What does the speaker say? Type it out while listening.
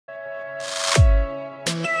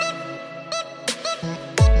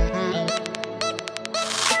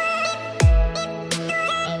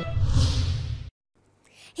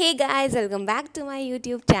Hey guys, welcome back to my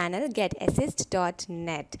YouTube channel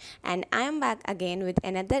getassist.net, and I am back again with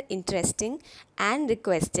another interesting and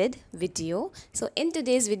requested video. So in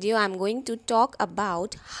today's video I'm going to talk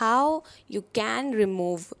about how you can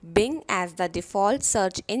remove Bing as the default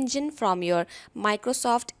search engine from your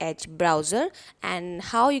Microsoft Edge browser and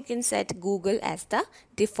how you can set Google as the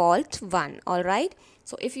default one. Alright,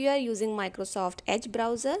 so if you are using Microsoft Edge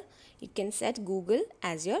browser, you can set Google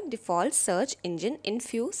as your default search engine in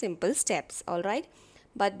few simple steps. Alright,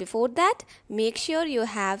 but before that, make sure you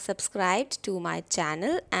have subscribed to my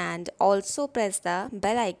channel and also press the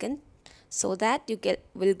bell icon so that you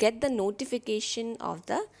will get the notification of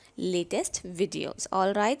the latest videos.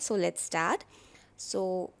 Alright, so let's start.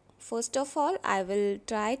 So first of all, I will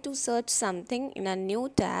try to search something in a new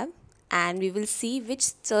tab and we will see which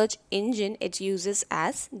search engine it uses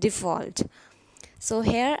as default. So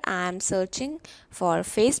here I am searching for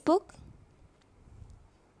Facebook,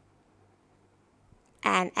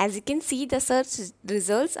 and as you can see, the search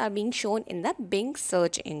results are being shown in the Bing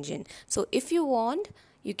search engine. So if you want,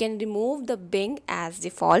 you can remove the Bing as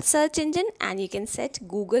default search engine and you can set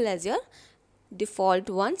Google as your default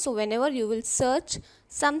one. So whenever you will search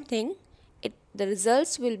something, the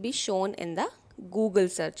results will be shown in the Google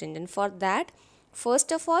search engine. For that,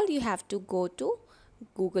 first of all, you have to go to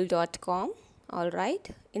google.com.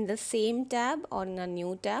 Alright, in the same tab or in a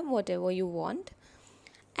new tab, whatever you want,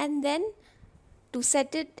 and then to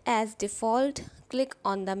set it as default, click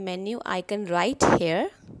on the menu icon right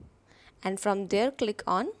here and from there click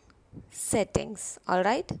on settings.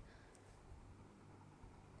 Alright,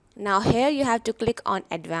 now here you have to click on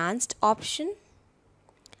advanced option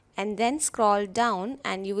and then scroll down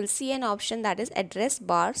and you will see an option that is address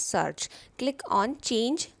bar search. Click on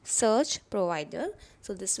change search provider.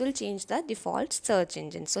 So this will change the default search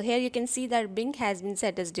engine. So here you can see that Bing has been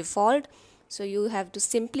set as default. So you have to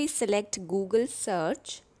simply select Google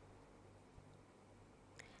search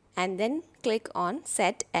and then click on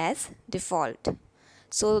set as default.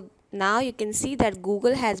 So now you can see that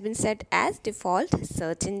Google has been set as default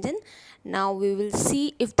search engine. Now we will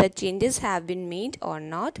see if the changes have been made or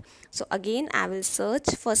not. So again I will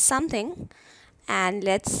search for something and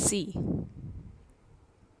let's see.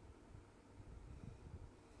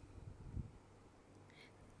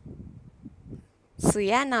 So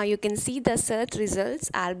yeah, now you can see the search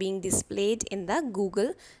results are being displayed in the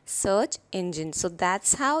Google search engine. So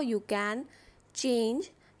that's how you can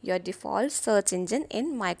change your default search engine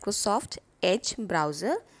in Microsoft Edge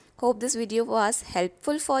browser. Hope this video was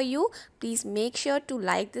helpful for you. Please make sure to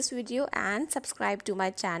like this video and subscribe to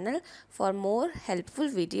my channel for more helpful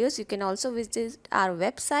videos. You can also visit our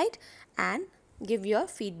website and give your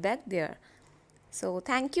feedback there. So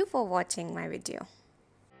thank you for watching my video.